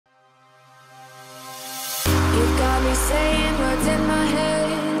got me saying words in my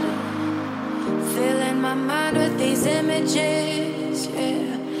head, filling my mind with these images,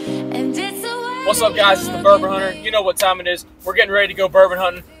 yeah. And it's a way. What's up, guys? It's the Bourbon Hunter. You know what time it is. We're getting ready to go bourbon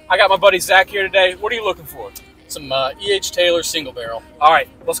hunting. I got my buddy Zach here today. What are you looking for? Some E.H. Taylor single barrel. All right,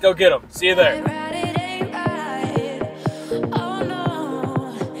 let's go get them. See you there.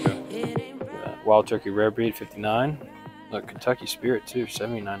 Wild Turkey Rare Breed 59. Look, Kentucky Spirit too,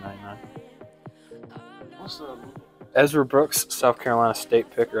 $79.99. What's the Ezra Brooks South Carolina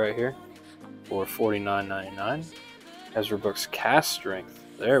State pick right here for $49.99. Ezra Brooks Cast Strength.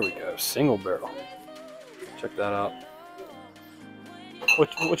 There we go, single barrel. Check that out.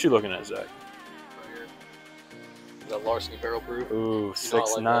 What you looking at, Zach? right here? Is that Larceny barrel proof? Ooh, You know,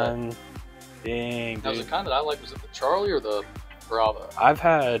 6.9. Dang, Now, was dude. the kind that I like, was it the Charlie or the Bravo? I've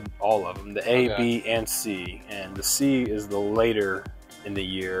had all of them, the A, Okay. B, and C, and the C is the later in the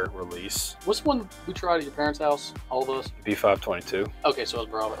year release. What's the one we tried at your parents' house? All of us? B522. Okay, so it was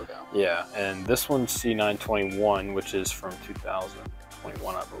Bravo. Okay. Yeah, and this one's C921, which is from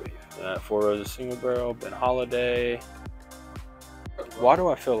 2021, I believe. Four Roses single barrel, Ben Holiday. Why do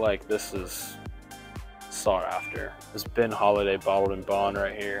I feel like this is sought after? This Ben Holiday bottled in bond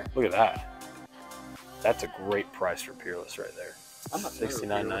right here. Look at that. That's a great price for Peerless right there. I'm not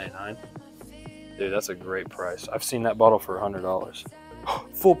 $69.99. Dude, that's a great price. I've seen that bottle for $100.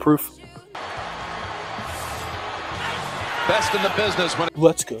 Foolproof. Best in the business when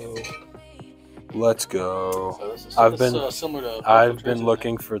Let's go. Let's go. So this is, I've this, been similar to I've been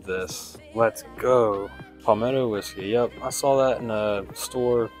looking for this. Let's go. Palmetto whiskey. Yep, I saw that in a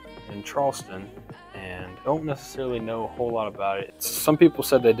store in Charleston and don't necessarily know a whole lot about it. Some people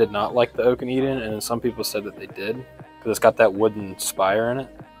said they did not like the Oak and Eden, and then some people said that they did because it's got that wooden spire in it.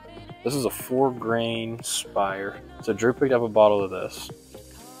 This is a 4-grain spire. So Drew picked up a bottle of this,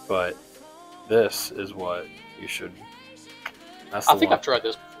 but this is what you should. That's the I think one. I've tried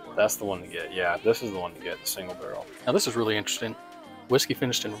this before. That's the one to get. Yeah, this is the one to get, the single barrel. Now this is really interesting. Whiskey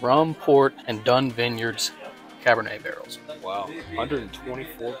finished in rum, port, and Dunn Vineyards Cabernet barrels. Wow,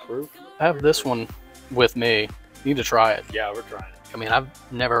 124 proof. I have this one with me. You need to try it. Yeah, we're trying it. I mean, I've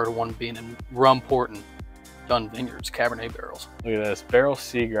never heard of one being in rum, port, and Dunn Vineyards Cabernet barrels. Look at this, Barrel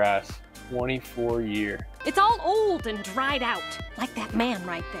Seagrass, 24 year, It's all old and dried out, like that man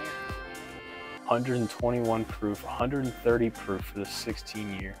right there. 121 proof, 130 proof for the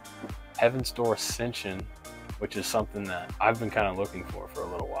 16 year. Heaven's Door Ascension, which is something that I've been kind of looking for a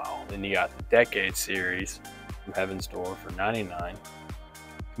little while. Then you got the Decade Series from Heaven's Door for $99.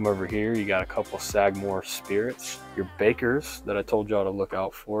 Come over here, you got a couple Sagmore Spirits. Your Bakers that I told y'all to look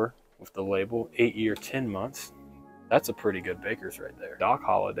out for with the label, 8 year, 10 months. That's a pretty good Bakers right there. Doc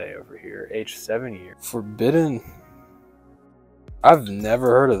Holiday over here, age 7 year. Forbidden. I've never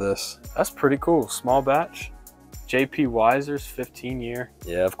heard of this. That's pretty cool. Small batch. JP Weiser's 15 year.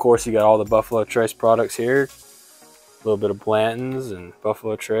 Yeah, of course you got all the Buffalo Trace products here. A little bit of Blanton's and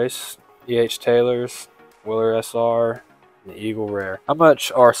Buffalo Trace. E.H. Taylor's, Willer SR, and the Eagle Rare. How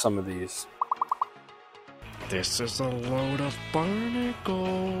much are some of these? this is a load of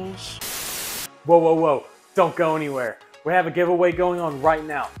barnacles. Whoa, whoa, whoa. Don't go anywhere. We have a giveaway going on right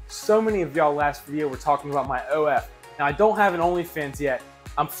now. So many of y'all last video were talking about my OF. Now, I don't have an OnlyFans yet.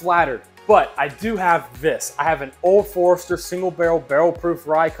 I'm flattered, but I do have this. I have an Old Forester single barrel proof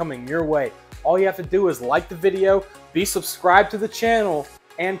rye coming your way. All you have to do is like the video, be subscribed to the channel,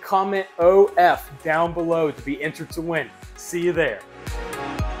 and comment OF down below to be entered to win. See you there.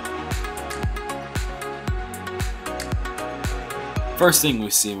 First thing we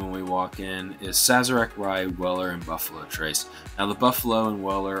see when we walk in is Sazerac Rye, Weller, and Buffalo Trace. Now the Buffalo and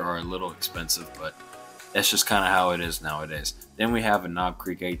Weller are a little expensive, but that's just kind of how it is nowadays. Then we have a Knob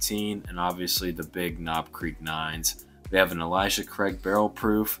Creek 18 and obviously the big Knob Creek 9s. We have an Elijah Craig Barrel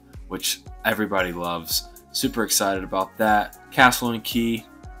Proof, which everybody loves. Super excited about that. Castle and Key,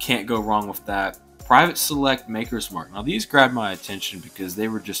 can't go wrong with that. Private Select Maker's Mark. Now these grabbed my attention because they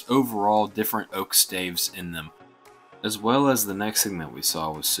were just overall different oak staves in them. As well as the next thing that we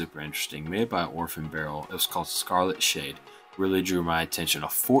saw was super interesting, made by Orphan Barrel. It was called Scarlet Shade. Really drew my attention. A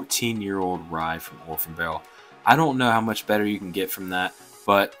 14-year-old rye from Orphan Barrel. I don't know how much better you can get from that,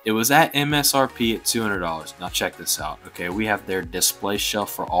 but it was at MSRP at $200. Now check this out. Okay, we have their display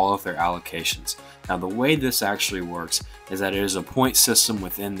shelf for all of their allocations. Now the way this actually works is that it is a point system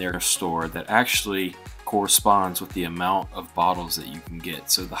within their store that actually corresponds with the amount of bottles that you can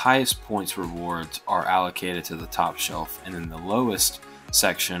get. So the highest points rewards are allocated to the top shelf, and then the lowest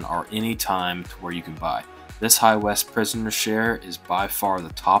section are any time to where you can buy. This High West Prisoner Share is by far the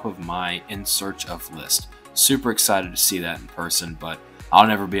top of my in search of list. Super excited to see that in person, but I'll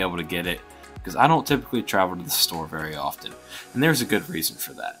never be able to get it. because I don't typically travel to the store very often, and there's a good reason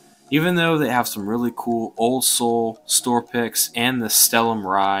for that. Even though they have some really cool Old Soul store picks and the Stellum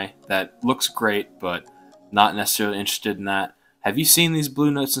Rye that looks great, but not necessarily interested in that. Have you seen these Blue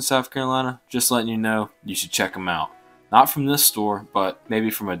Notes in South Carolina? Just letting you know, you should check them out. Not from this store, but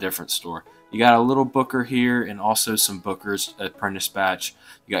maybe from a different store. You got a little Booker here and also some Booker's Apprentice Batch.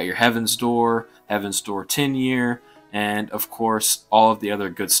 You got your Heaven's Door 10 year, and of course, all of the other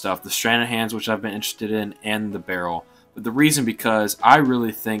good stuff. The Stranahans, which I've been interested in, and the Barrell. But the reason because I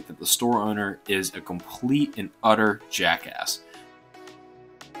really think that the store owner is a complete and utter jackass.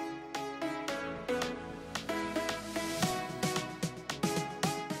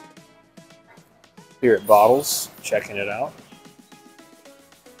 Here at Bottles, checking it out.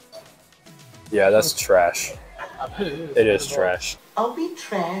 Yeah, that's trash. It is trash. I'll be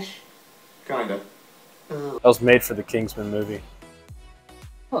trash. Kinda. That was made for the Kingsman movie.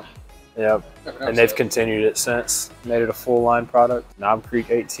 Huh. Yep. And they've continued it since. Made it a full line product. Knob Creek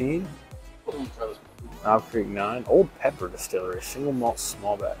 18. Knob Creek 9. Old Pepper Distillery. Single malt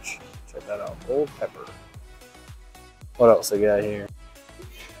small batch. Check that out. Old Pepper. What else they got here?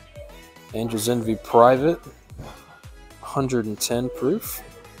 Angel's Envy Private. 110 proof.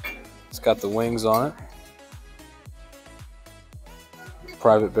 It's got the wings on it.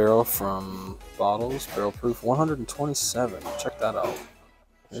 Private barrel from Bottles. Barrel proof. 127. Check that out.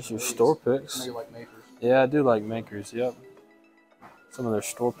 There's your store picks. You like makers. Yeah, I do like makers, yep. Some of their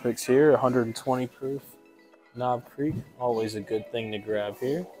store picks here, 120 proof. Knob Creek, always a good thing to grab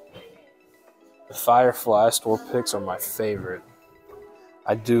here. The Firefly store picks are my favorite.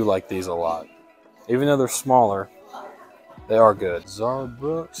 I do like these a lot. Even though they're smaller, they are good. Zara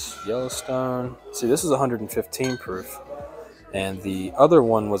Brooks, Yellowstone. See, this is 115 proof. And the other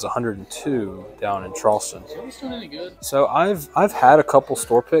one was 102 down in Charleston. Is Yellowstone any good? So I've had a couple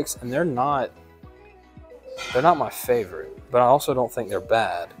store picks, and they're not my favorite, but I also don't think they're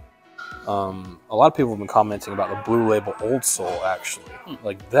bad. A lot of people have been commenting about the Blue Label Old Soul, actually.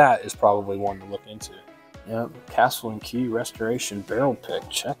 Like, that is probably one to look into. Yep, Castle and Key Restoration Barrel Pick.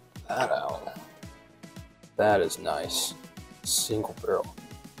 Check that out. That is nice. Single barrel.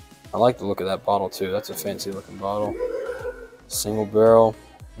 I like the look of that bottle, too. That's a fancy looking bottle. Single barrel.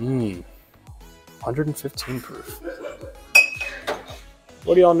 115 proof.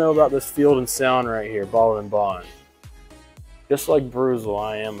 What do y'all know about this Field and Sound right here, Bottled and Bond? Just like Bruzel,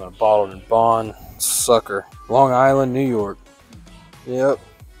 I am a Bottled and Bond sucker. Long Island, New York. Yep.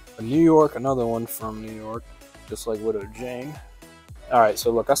 A New York, another one from New York, just like Widow Jane. Alright, so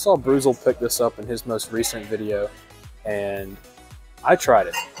look, I saw Bruzel pick this up in his most recent video, and I tried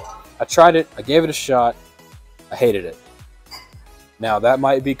it. I gave it a shot, I hated it. Now, that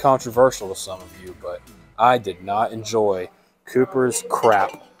might be controversial to some of you, but I did not enjoy Cooper's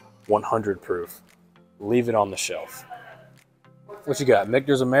Crap 100 proof. Leave it on the shelf. What you got?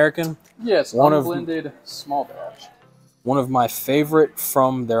 Michter's American? Yes, unblended small batch. One of my favorite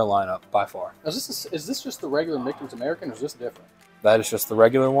from their lineup, by far. Is this just the regular Michter's American, or is this different? That is just the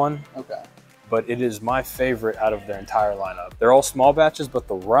regular one. Okay. But it is my favorite out of their entire lineup. They're all small batches, but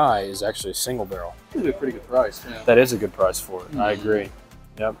the rye is actually a single barrel. That'd be a pretty good price. Yeah. That is a good price for it. I agree.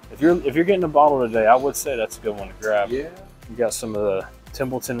 Yep. If you're getting a bottle today, I would say that's a good one to grab. Yeah. You got some of the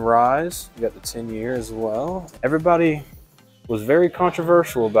Templeton Ryes. You got the 10 year as well. Everybody was very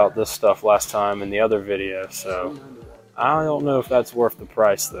controversial about this stuff last time in the other video, so I don't know if that's worth the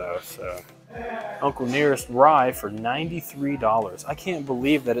price though. So Uncle Nearest Rye for $93. I can't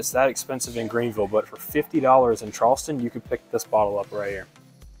believe that it's that expensive in Greenville, but for $50 in Charleston, you could pick this bottle up right here.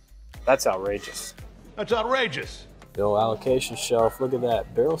 That's outrageous. That's outrageous. Bill allocation shelf. Look at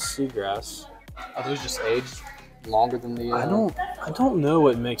that. Barrel Seagrass. Are those just aged longer than the? I don't know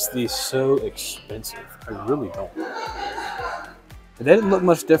what makes these so expensive. I really don't. They didn't look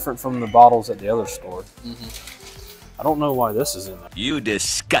much different from the bottles at the other store. I don't know why this is in there. You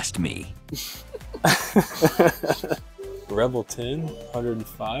disgust me. Rebel 10,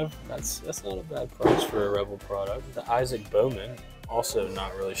 105. That's not a bad price for a Rebel product. The Isaac Bowman, also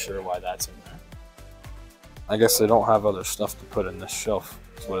not really sure why that's in there. I guess they don't have other stuff to put in this shelf.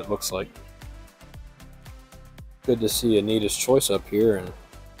 That's what it looks like. Good to see Anita's Choice up here in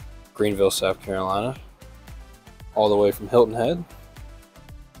Greenville, South Carolina. All the way from Hilton Head.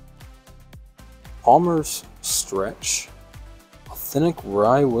 Palmer's Stretch. Authentic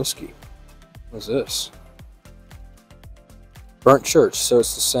Rye Whiskey. What's this? Burnt Church, so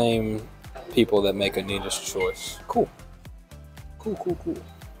it's the same people that make Anita's Choice. Cool. Cool.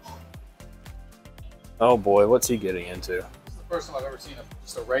 Oh boy, what's he getting into? This is the first time I've ever seen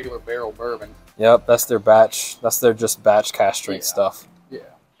just a regular barrel bourbon. Yep, that's their batch. That's their just batch cask strength stuff. Yeah.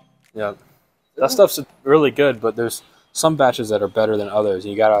 Yep. That stuff's really good, but there's some batches that are better than others.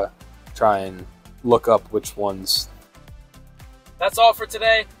 You gotta try and look up which ones. That's all for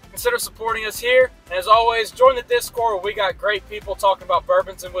today. Consider supporting us here. And as always, join the Discord where we got great people talking about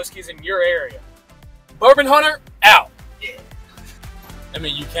bourbons and whiskeys in your area. Bourbon Hunter, out. Yeah. I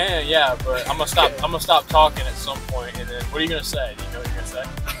mean, you can, yeah, but I'm gonna stop talking at some point, and then what are you gonna say? Do you know what you're gonna say?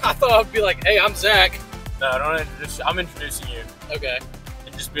 I thought I'd be like, hey, I'm Zach. No, don't introduce you. I'm introducing you. Okay.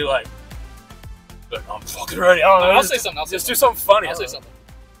 And just be like I'm fucking ready. I don't know. I'll say something. Just do something funny. I'll say something.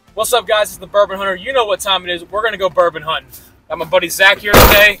 What's up, guys? It's the Bourbon Hunter. You know what time it is. We're gonna go bourbon hunting. Got my buddy Zach here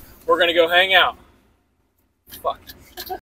today. We're gonna go hang out. Fuck.